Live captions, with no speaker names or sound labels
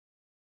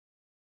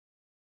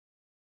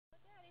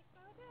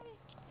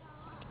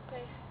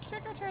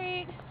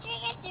treat.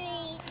 Trick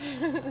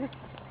or treat.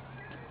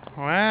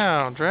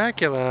 Wow,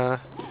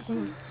 Dracula.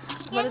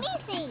 Let me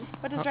see.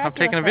 What does Dracula I'm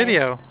taking a say?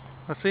 video.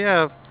 Let's see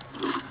how.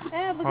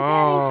 Yeah, look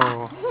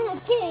Oh.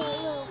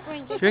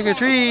 Okay, Trick or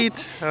treat.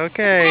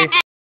 Okay.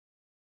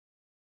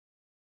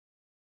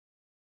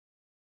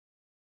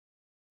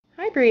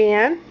 Hi,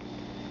 Brianne.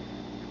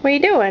 What are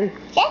you doing?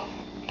 Just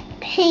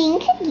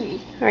painting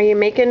cookies. Are you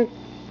making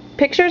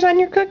pictures on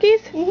your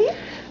cookies? Mm-hmm.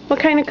 What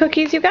kind of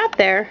cookies you got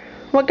there?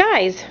 What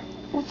guys?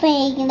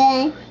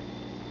 Pumpkin,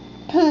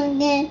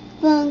 pumpkin,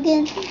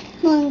 pumpkin,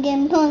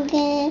 pumpkin,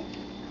 pumpkin,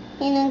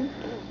 and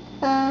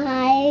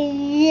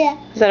yeah.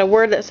 Is that a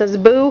word that says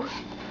boo?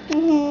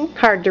 Mm-hmm.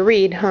 Hard to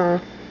read, huh?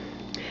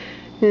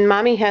 And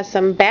Mommy has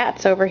some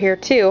bats over here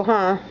too,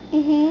 huh?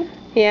 Mm-hmm.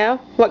 Yeah?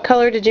 What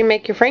color did you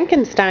make your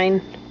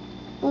Frankenstein?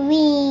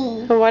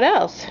 Green. And what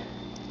else?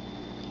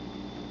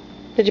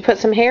 Did you put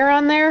some hair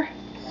on there?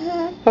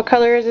 Uh-huh. What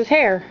color is his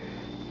hair?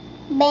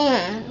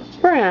 Brown.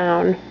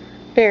 Brown.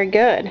 Very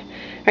good.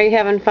 Are you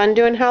having fun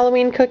doing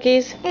Halloween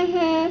cookies?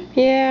 Mm-hmm.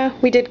 Yeah,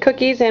 we did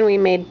cookies and we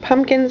made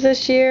pumpkins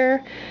this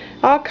year.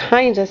 All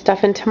kinds of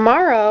stuff. And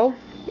tomorrow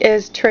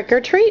is trick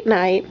or treat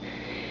night.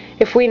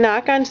 If we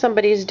knock on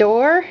somebody's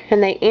door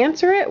and they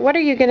answer it, what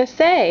are you going to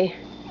say?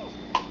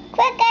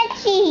 Trick or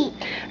treat.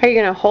 Are you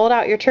going to hold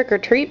out your trick or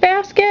treat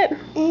basket?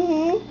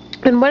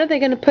 Mm-hmm. And what are they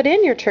going to put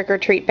in your trick or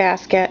treat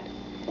basket?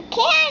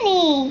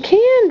 Candy.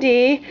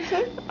 Candy.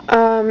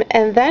 Mm-hmm.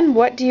 And then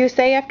what do you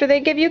say after they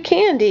give you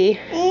candy?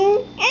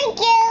 Thank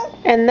you.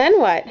 And then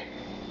what? Trick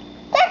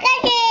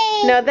or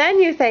treat. No, then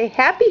you say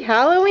Happy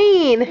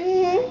Halloween.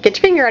 Mm-hmm. Get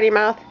your finger out of your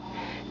mouth.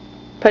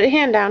 Put a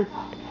hand down.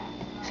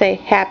 Say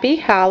Happy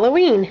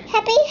Halloween.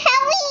 Happy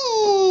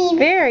Halloween.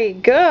 Very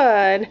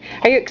good.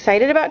 Are you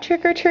excited about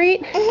trick or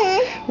treat?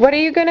 Mm-hmm. What are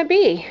you going to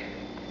be?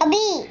 A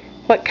bee.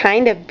 What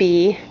kind of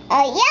bee?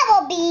 A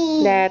yellow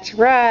bee. That's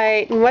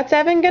right. And what's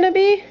Evan going to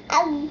be?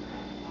 A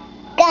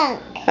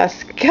skunk. A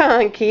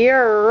skunk.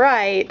 You're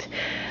right.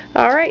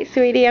 All right,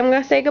 sweetie. I'm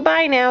going to say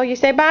goodbye now. You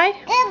say bye?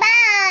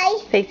 Goodbye.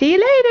 Say see you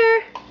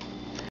later.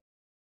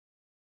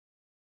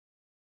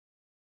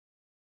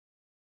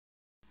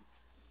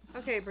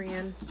 Okay,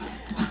 Brianne.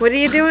 What are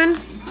you doing?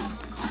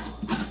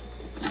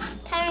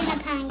 Carving a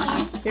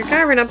pumpkin. You're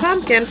carving a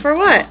pumpkin for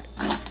what?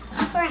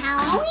 For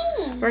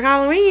Halloween. For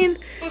Halloween?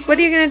 What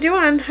are you going to do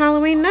on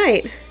Halloween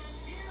night?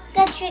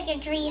 Go trick or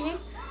treating.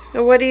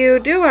 And what do you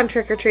do on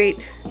trick or treat?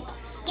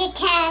 Get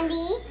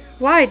candy.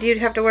 Why? Do you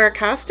have to wear a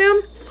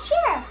costume?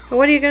 Sure. Or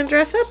what are you going to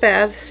dress up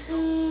as?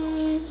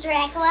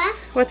 Dracula.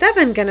 What's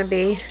Evan going to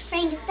be?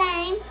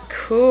 Frankenstein.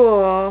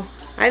 Cool.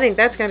 I think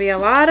that's going to be a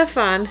lot of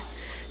fun.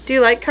 Do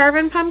you like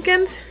carving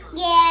pumpkins?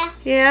 Yeah.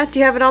 Yeah? Do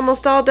you have it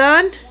almost all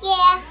done?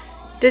 Yeah.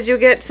 Did you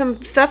get some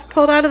stuff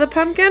pulled out of the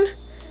pumpkin?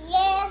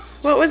 Yeah.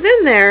 What was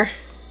in there?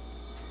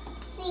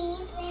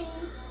 Seeds and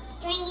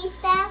stringy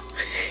stuff.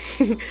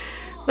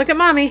 Look at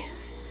Mommy.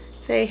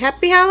 Say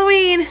Happy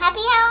Halloween.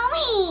 Happy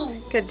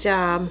Halloween. Good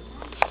job.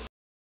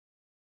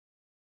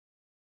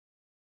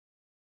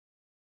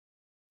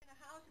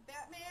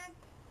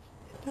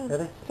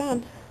 Ready?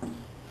 Done.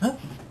 Huh?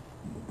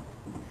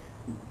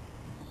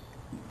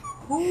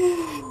 What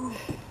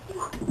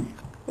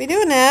you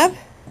doing, Ev?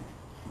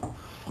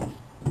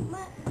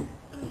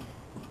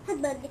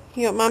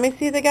 You want Mommy to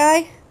see the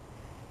guy?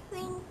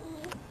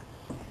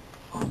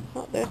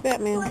 Oh, there's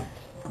Batman.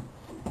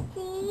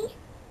 See?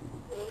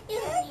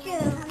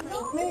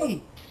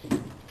 Me.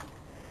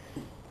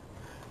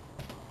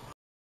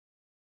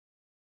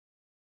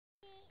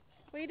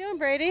 What are you doing,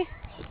 Brady?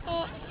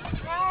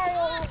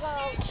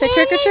 Say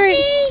trick or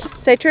treat.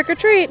 Say trick or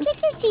treat.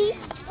 Trick or treat.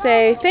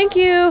 Say thank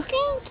you.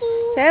 Thank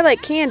you. Say I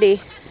like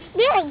candy.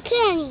 Very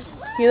candy.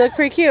 You look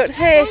pretty cute.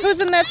 Hey, who's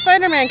in that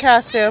Spider-Man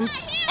costume?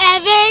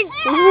 Evan.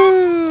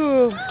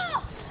 Woohoo!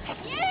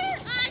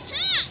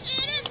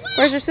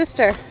 Where's your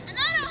sister?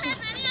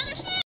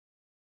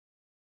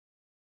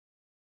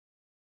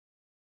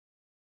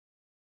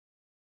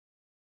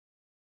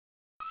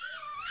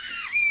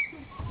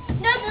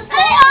 Open the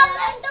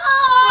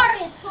door!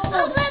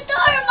 Open the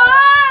door,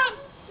 Mom!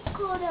 It's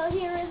cold out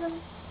here, isn't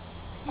it?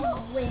 And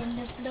the wind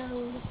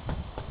blows.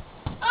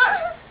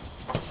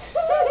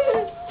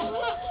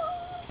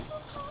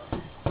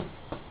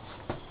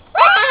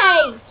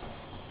 Hey!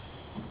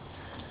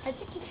 I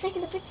think he's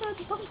taking a picture of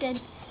the pumpkin.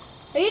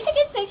 Are you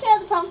taking a picture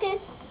of the pumpkin?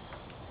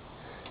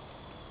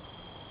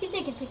 He's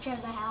taking a picture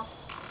of the house.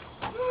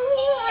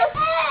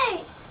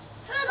 Hey!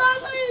 Turn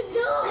on the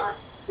door!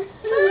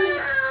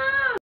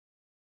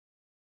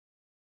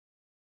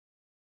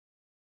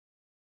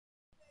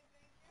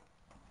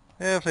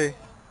 Yeah, say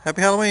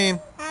Happy Halloween.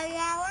 Happy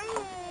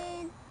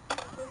Halloween!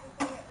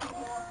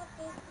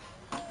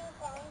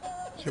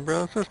 It's your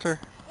brother and sister.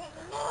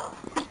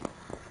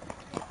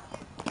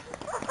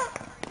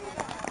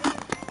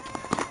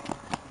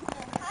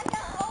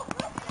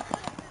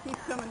 He's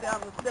coming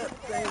down the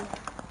steps saying,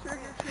 trick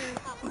or treat.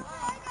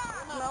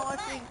 No, I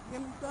think,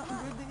 give me something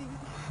good to eat.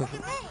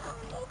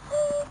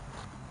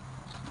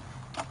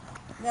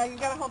 Now you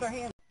gotta hold her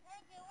hand.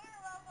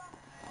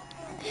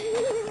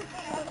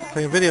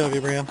 Playing a video of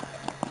you, Brian.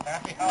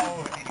 Happy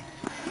Halloween.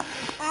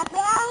 Happy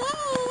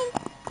Halloween.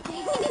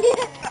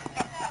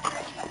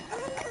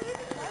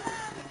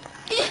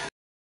 You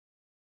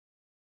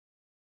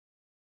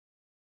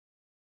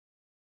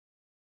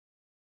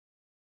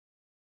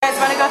guys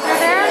want to go through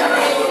there? You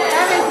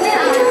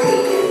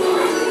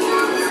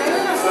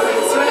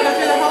want to go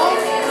through the hole?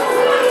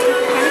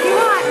 Come if you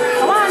want.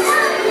 Come on.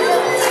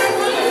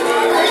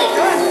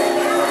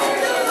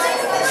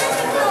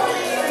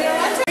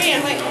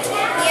 Brian, wait.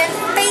 His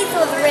face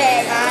was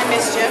red. I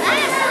missed you.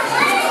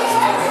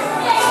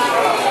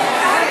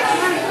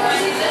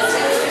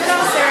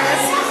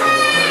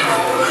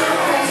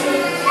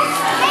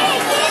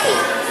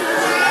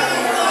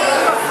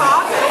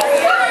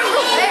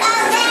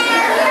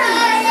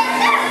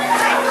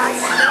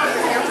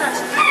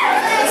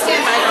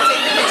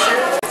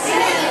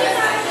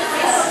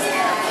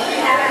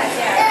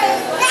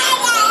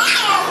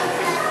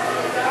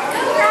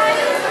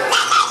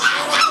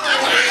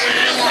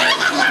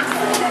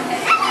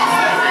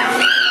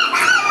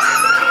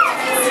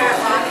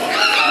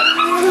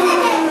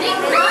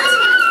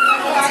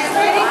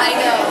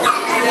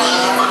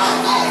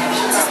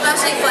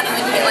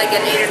 Like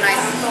an 8 or 9.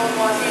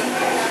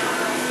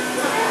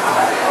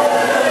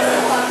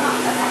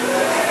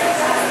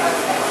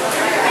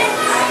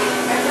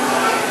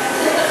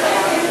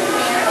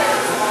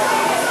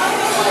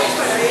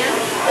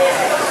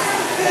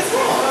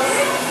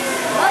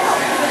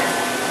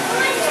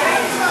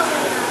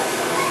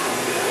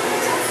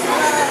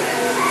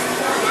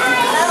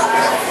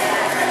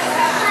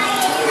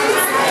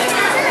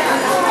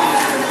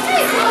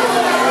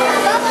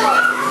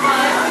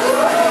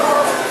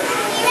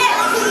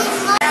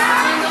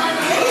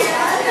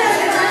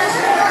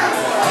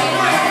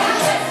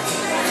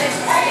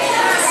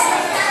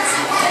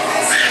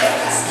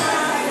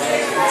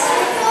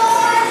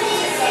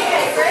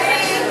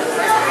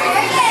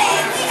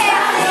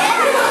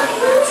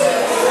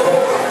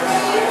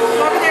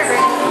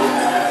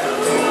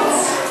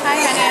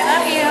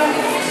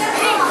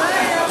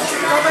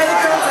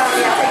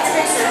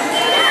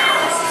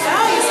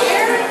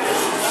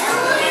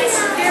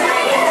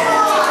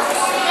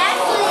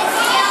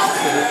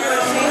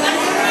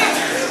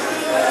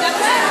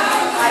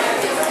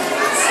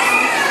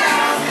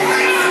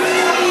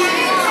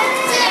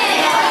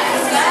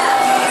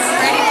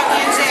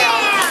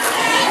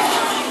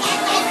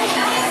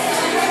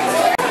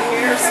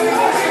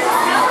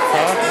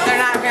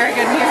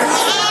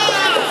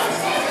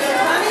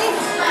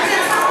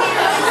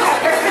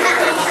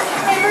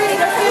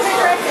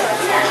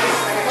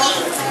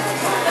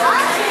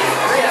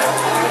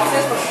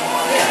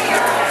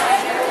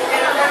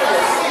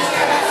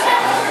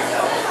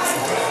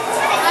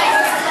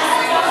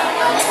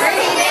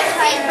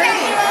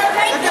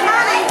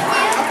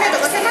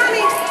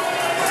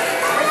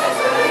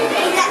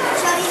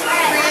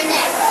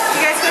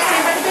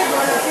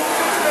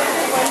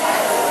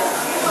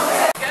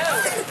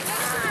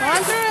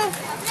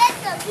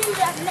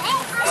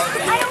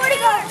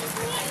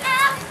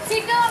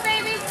 Keep going,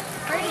 baby.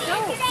 Where'd you go?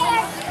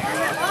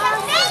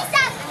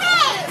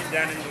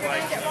 Down in the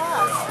light.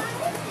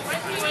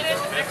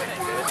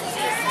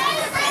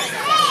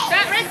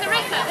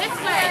 Rita, this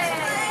way.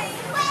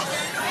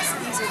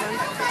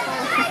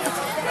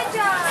 Good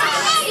job.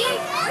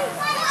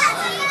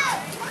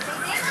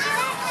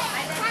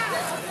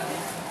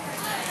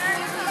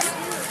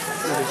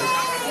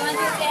 You want to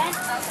do it again?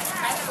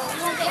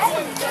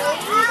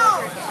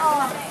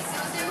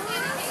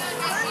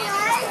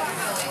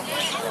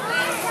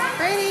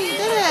 Brady, you did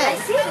it. I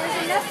see there's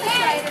enough for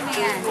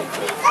Spider-Man.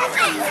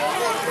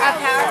 A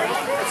power.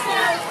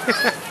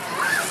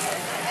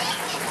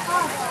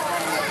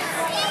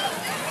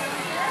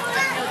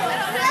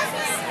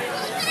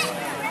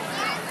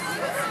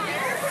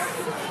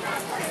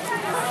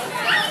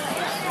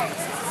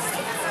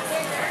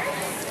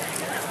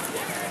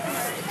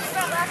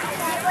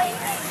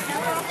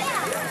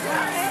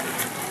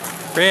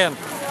 Brian,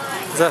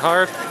 is that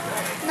hard?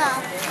 No.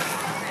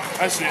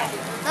 I see him.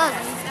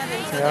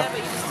 Yeah.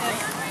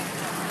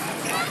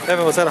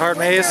 Evan, was that a hard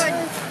maze? I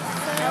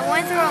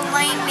went through a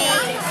lane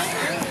maze.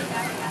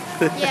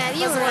 Yeah,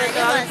 you were.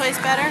 The other place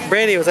better?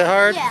 Brandy, was that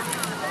hard? Yeah.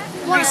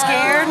 Were you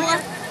scared?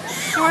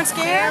 You weren't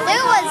scared?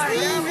 It was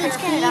easy.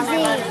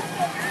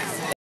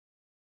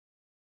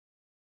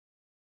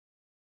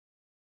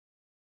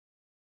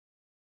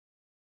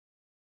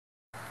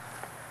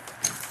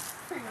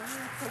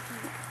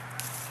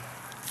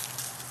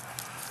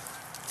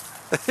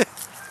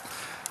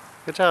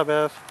 Good job,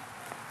 Ev.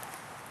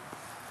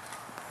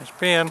 There's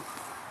Brian.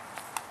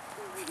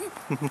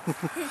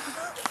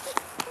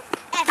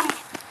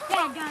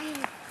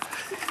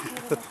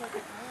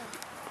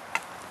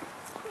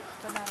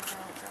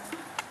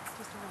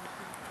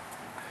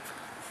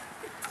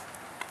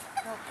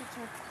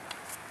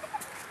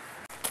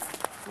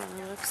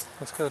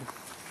 That's good.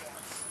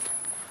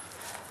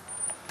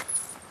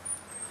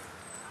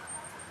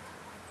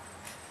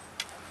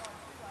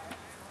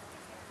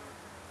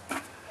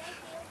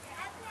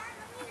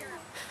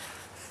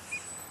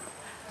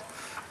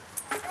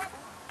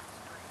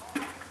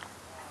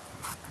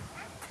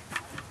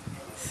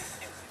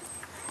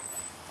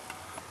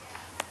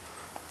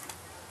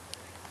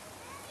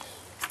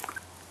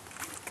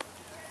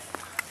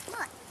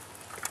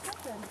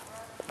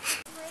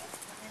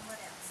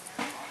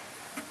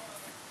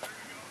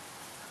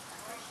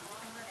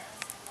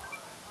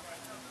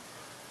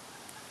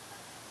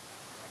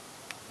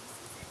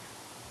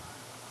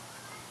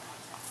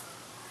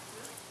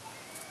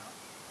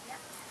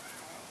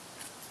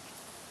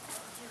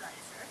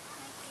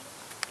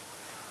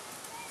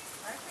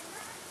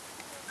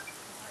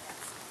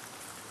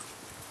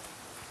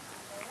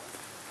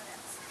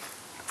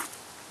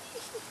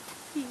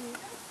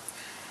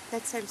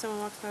 Next time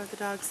someone walks by with a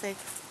dog, say,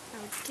 "I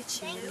would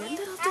get you your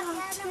little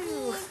dog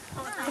too."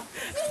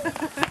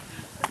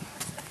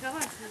 Come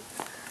on.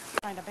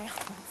 Find a balance.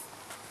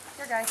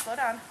 Here, guys, slow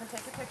down and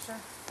take a picture.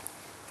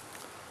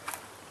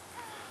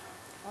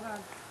 Hold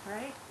on.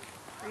 Ready?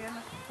 Bring it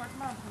towards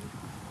mom.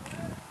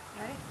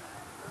 Ready?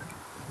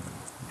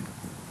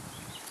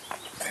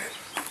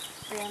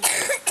 Brianna.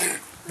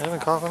 Evan,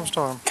 call from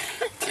storm.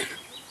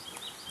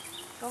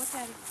 Go with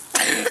Daddy.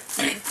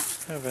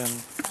 Evan.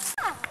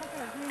 Look at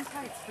her green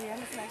tights,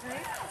 Brianna. Isn't that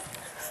great?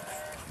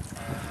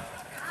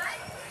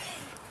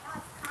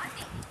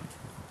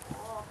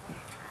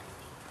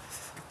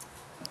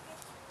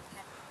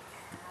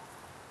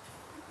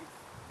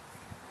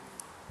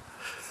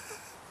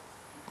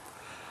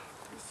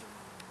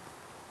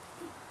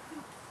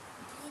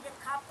 Need a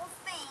couple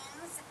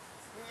things,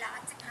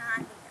 lots of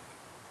condiments.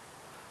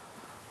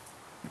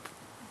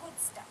 Good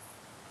stuff.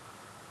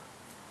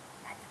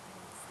 Not the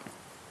things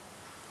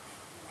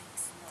like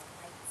Snow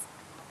White's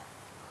mother.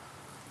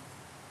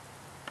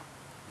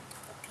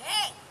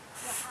 Okay,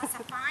 your house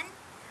have fun.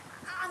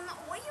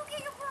 Where you get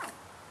your broom?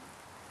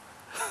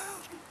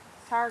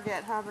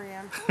 Target, huh,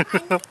 Brianna? I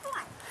need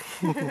one.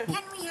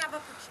 Can we have a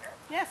picture?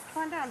 Yes,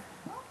 come on down.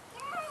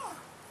 Okay.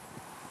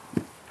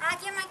 I'll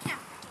get my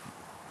camera.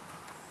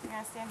 You're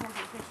going to stand here and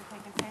take a picture.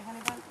 Take and say,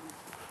 honey bun.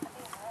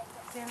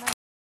 Stand there.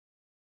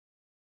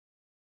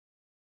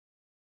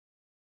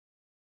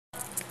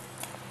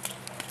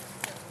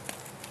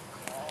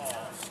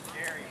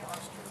 Scary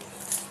monster.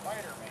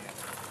 Spider-Man.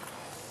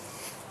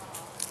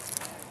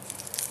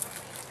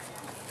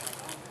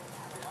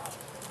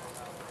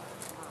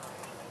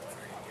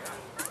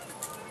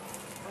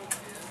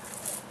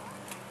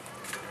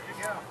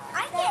 I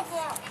get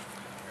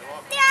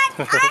Dad,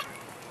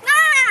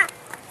 Mama!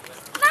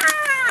 Mama!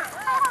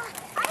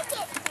 I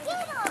get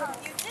Skittles.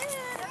 You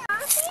did.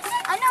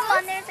 I know,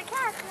 Mom, there's a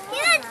cat.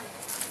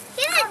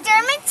 He's a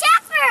German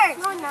Shepherd.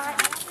 No, not.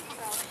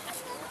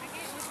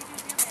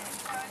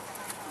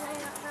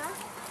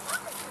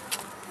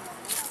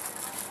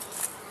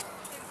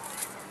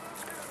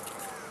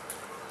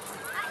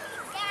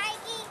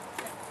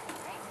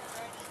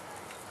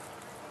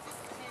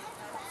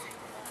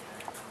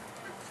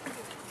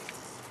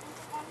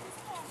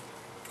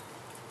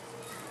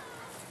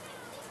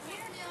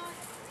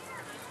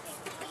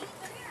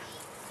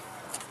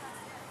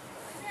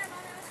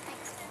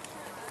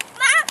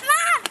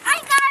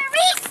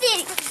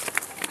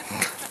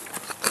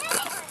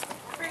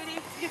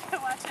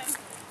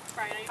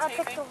 I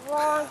picked the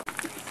wrong.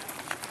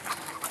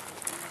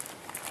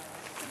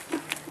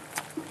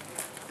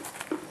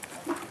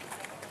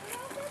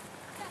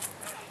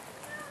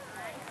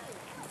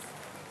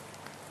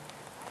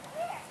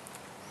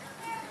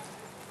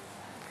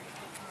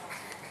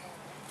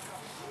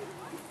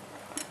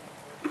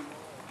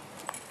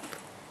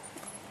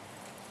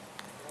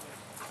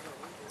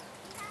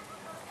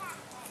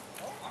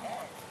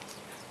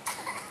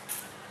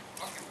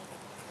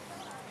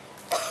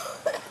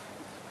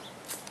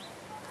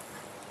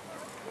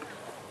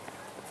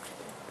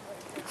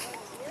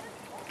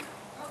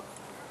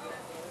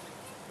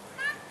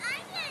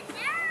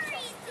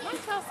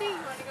 Chelsea, you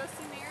want to go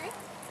see Mary?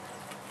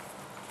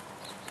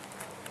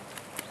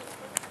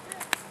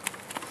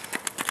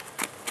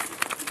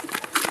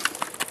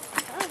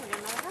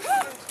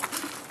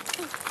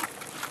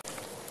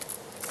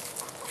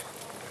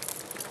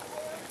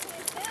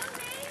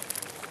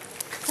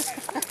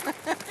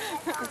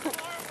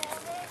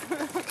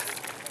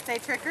 Say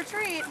trick or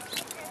treat.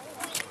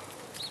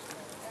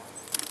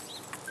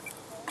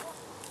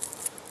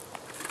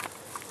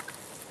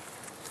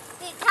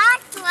 It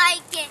talks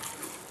like it.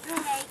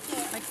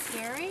 Like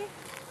scary?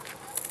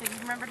 Did you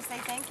remember to say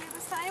thank you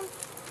this time?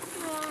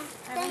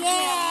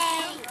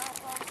 Yay!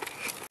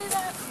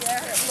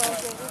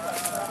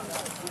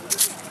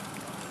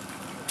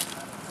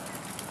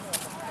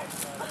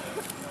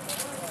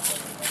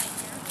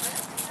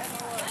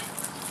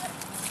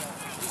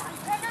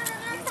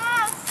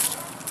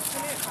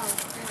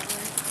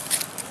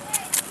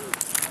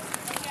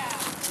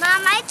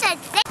 Mom, I said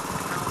thank you.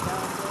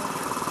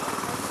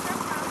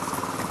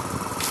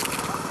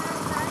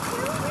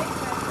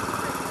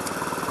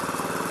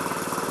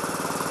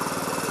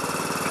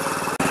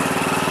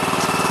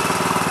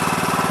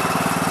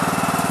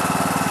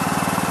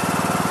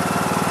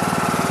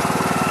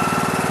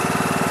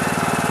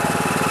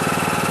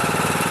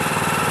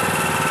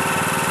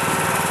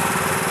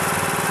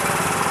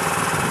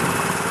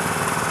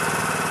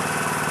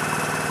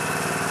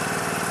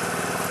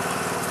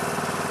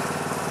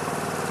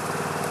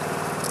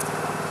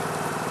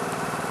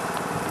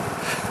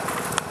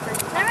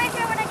 Let me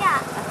show what I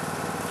got.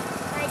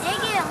 I did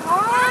get a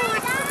long.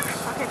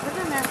 Okay, put it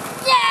in there.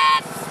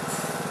 Yes!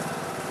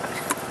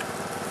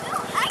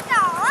 I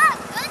got a lot of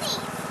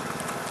goodies.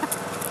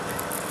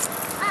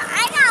 I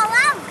got a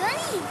lot of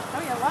goodies.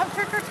 Oh, you love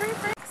trick or treat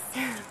things?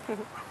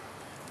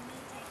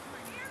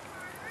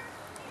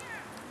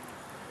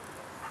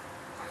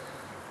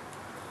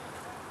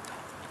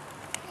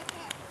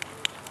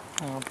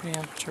 Oh,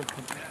 Brianna, put your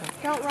butt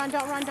back. Don't run,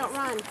 don't run, don't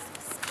run.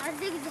 I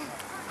think that.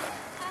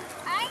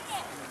 I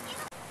get.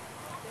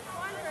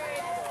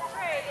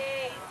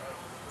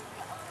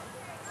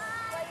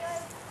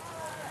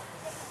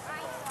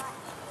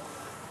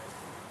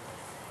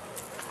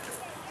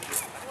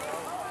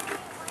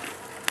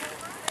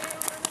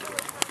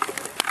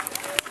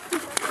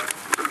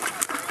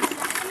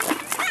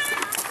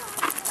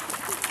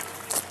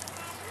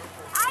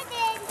 I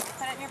did.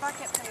 Put it in your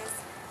bucket, please.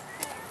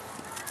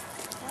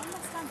 We're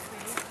almost done,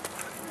 sweetie.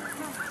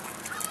 Come on.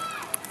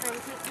 Ready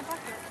to take your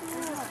bucket.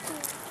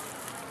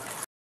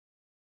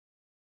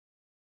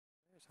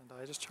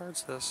 I just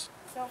charged this.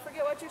 Don't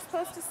forget what you're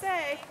supposed to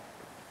say.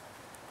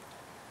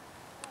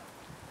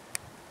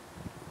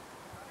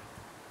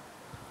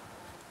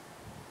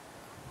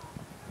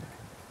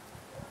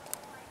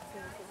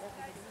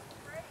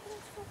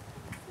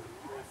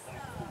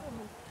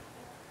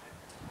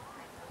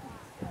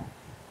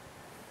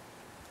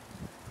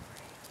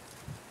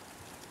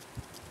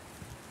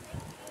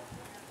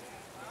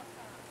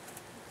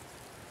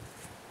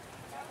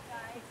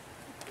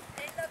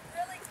 They look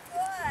really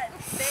good.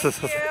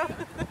 Thank you.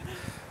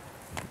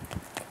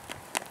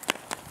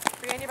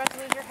 Brianne, you're about to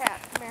lose your hat.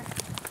 Come here.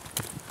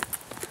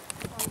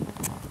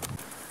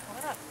 Hold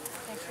it up.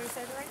 Make sure you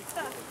say the right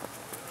stuff.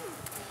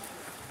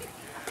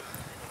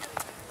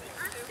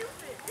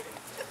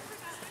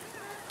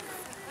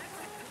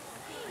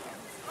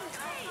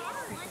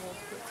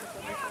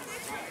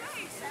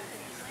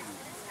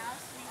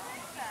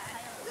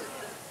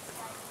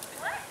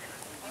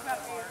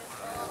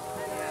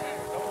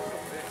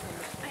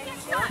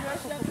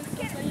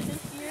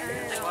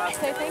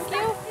 Say thank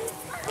you.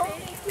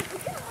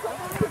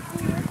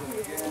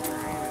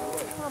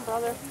 Come on,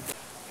 brother.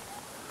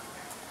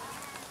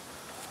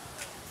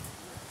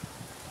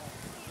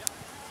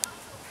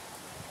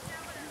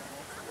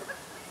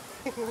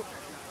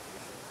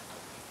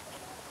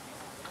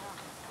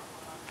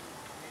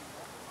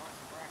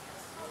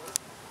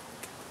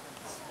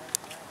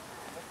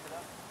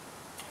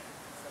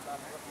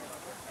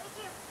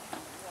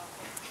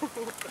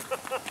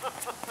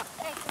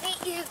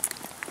 Thank you.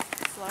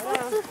 Slow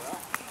down.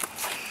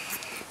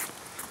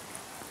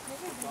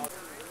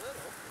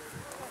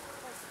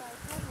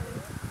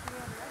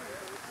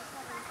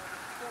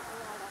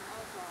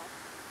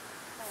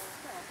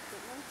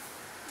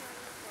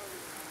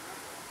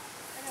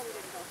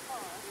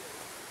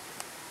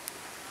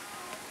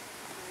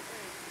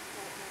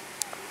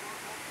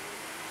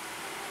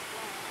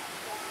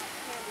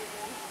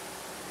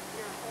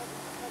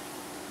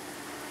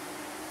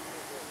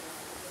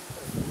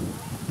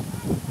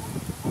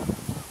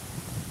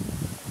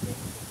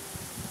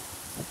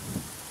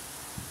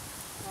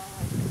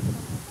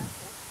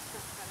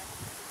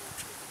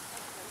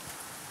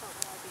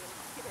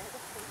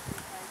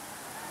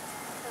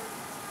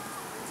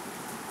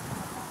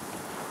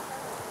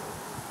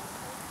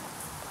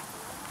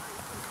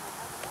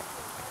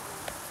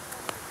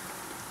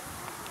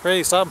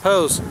 Brady, stop and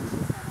pose.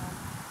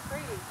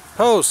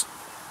 Pose.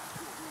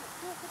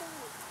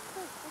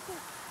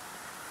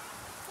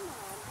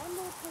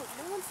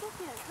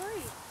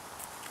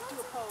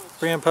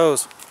 Brianne,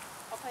 pose.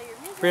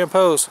 Brianne,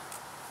 pose.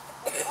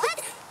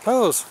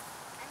 Pose.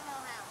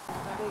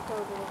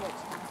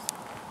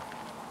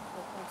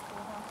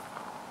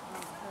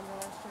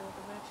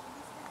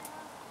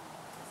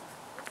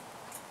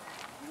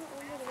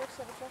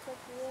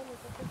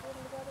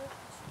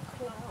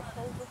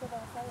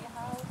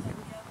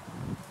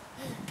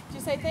 Did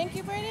you say thank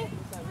you, Brady?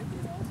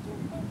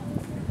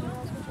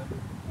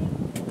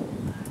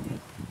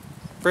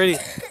 Brady.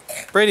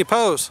 Brady,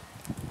 pose.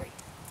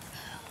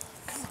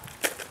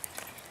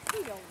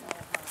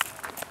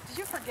 Did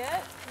you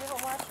forget? You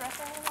haven't watched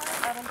wrestling anymore?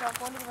 Evan, don't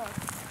go into the room.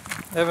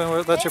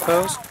 Evan, let your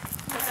pose. But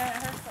then it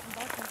hurts something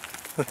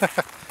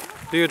broken.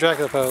 Do your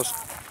Dracula pose.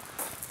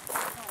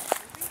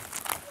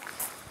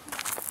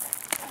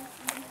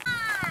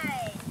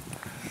 Hi.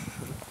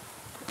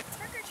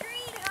 Trick or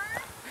treat, huh?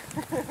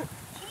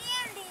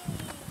 Candy.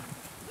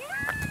 Yay.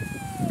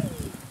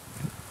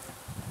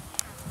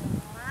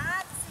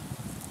 Lots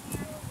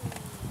of candy.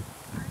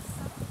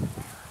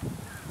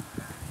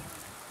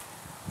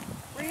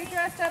 Were you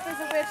dressed up as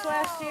a witch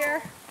last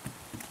year?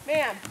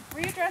 Ma'am,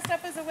 were you dressed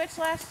up as a witch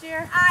last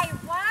year? I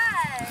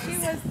was. She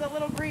was the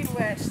little green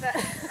witch that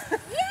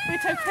we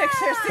took Yeah.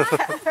 pictures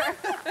together.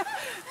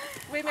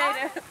 We made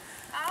it.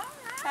 All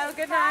right. Have a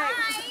good night.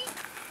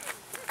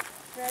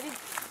 Bye. Ready?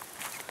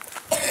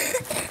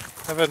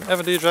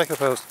 Evan, do your Dracula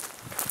pose.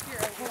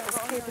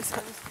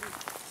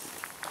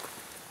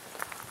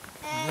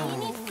 You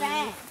need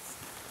friends.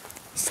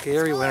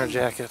 Scary winter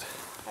jacket.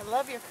 I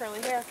love your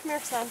curly hair. Come here,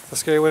 son. The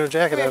scary winter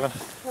jacket, Here. Evan.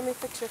 Let me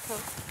fix your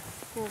coat.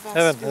 Your vest.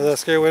 Evan, is that a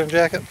scary winter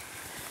jacket?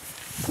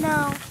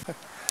 No.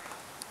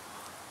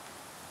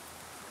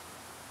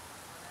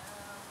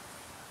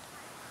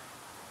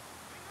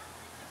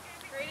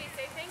 Brady,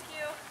 say thank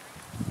you.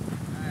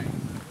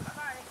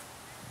 Bye.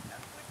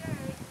 Have a good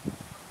day.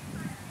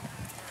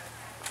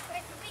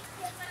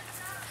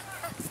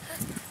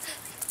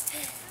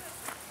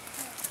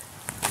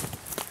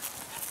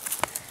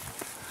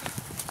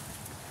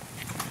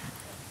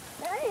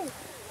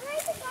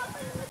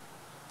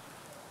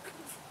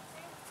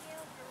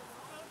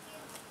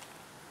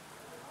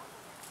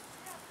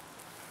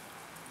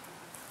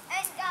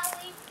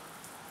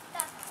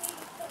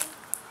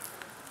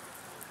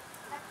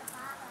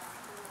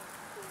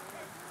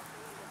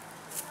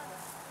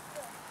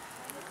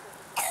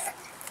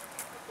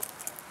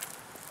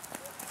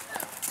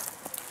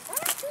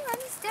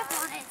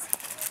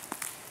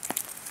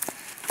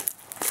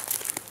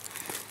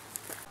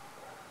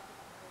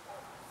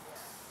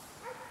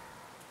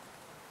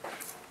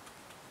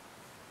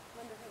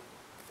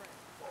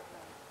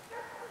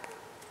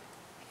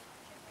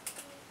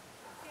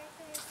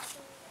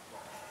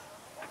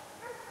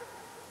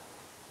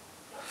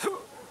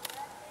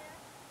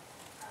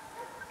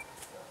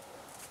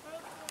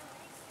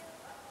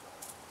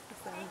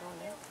 thing going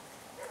there.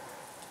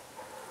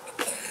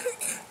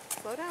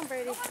 Slow down,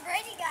 Brady. What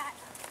Brady got?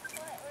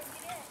 What'd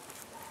you get?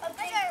 A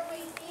bigger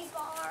Wheaties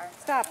bar.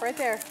 Stop right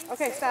there.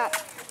 Okay, stop.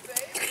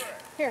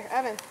 Here,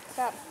 Evan,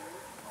 stop.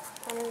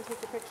 I'm going to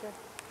take your picture.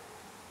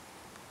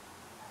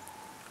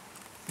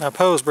 Now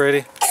pose,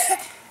 Brady.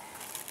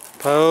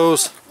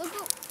 Pose. Look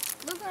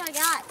what I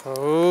got.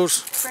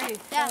 Pose. Brady.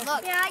 Yeah,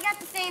 look. Yeah, I got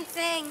the same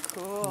thing.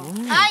 Cool.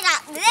 I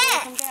got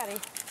this. From Daddy.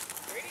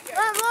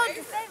 What's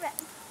your favorite?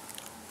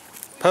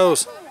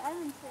 Pose.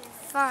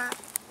 Fun.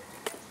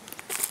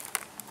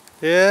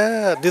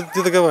 Yeah. Do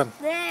the good one.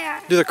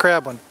 There. Do the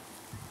crab one.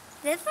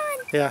 This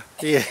one? Yeah.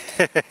 Yeah.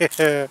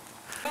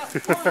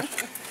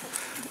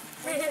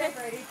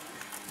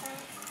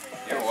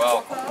 You're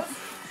welcome.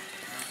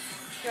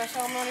 You want to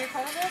show them one of your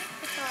colors?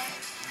 Which one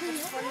do you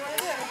want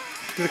to do?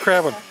 Do the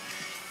crab one. Do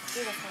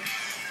this one.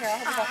 Here, I'll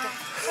hold the bucket.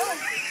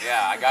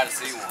 Yeah, I got to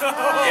see one.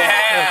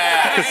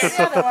 Yeah! The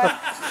other one.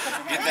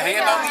 Get the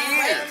hand on the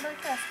ear.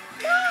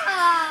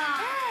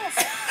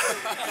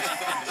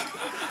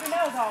 He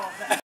knows all of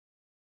that.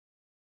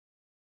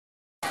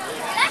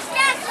 Let's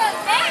dance a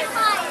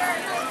vampire.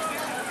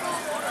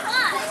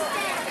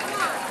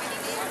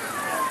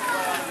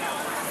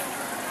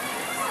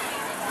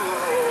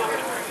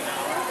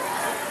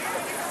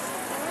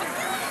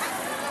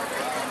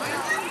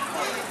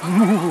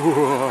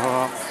 Whoa.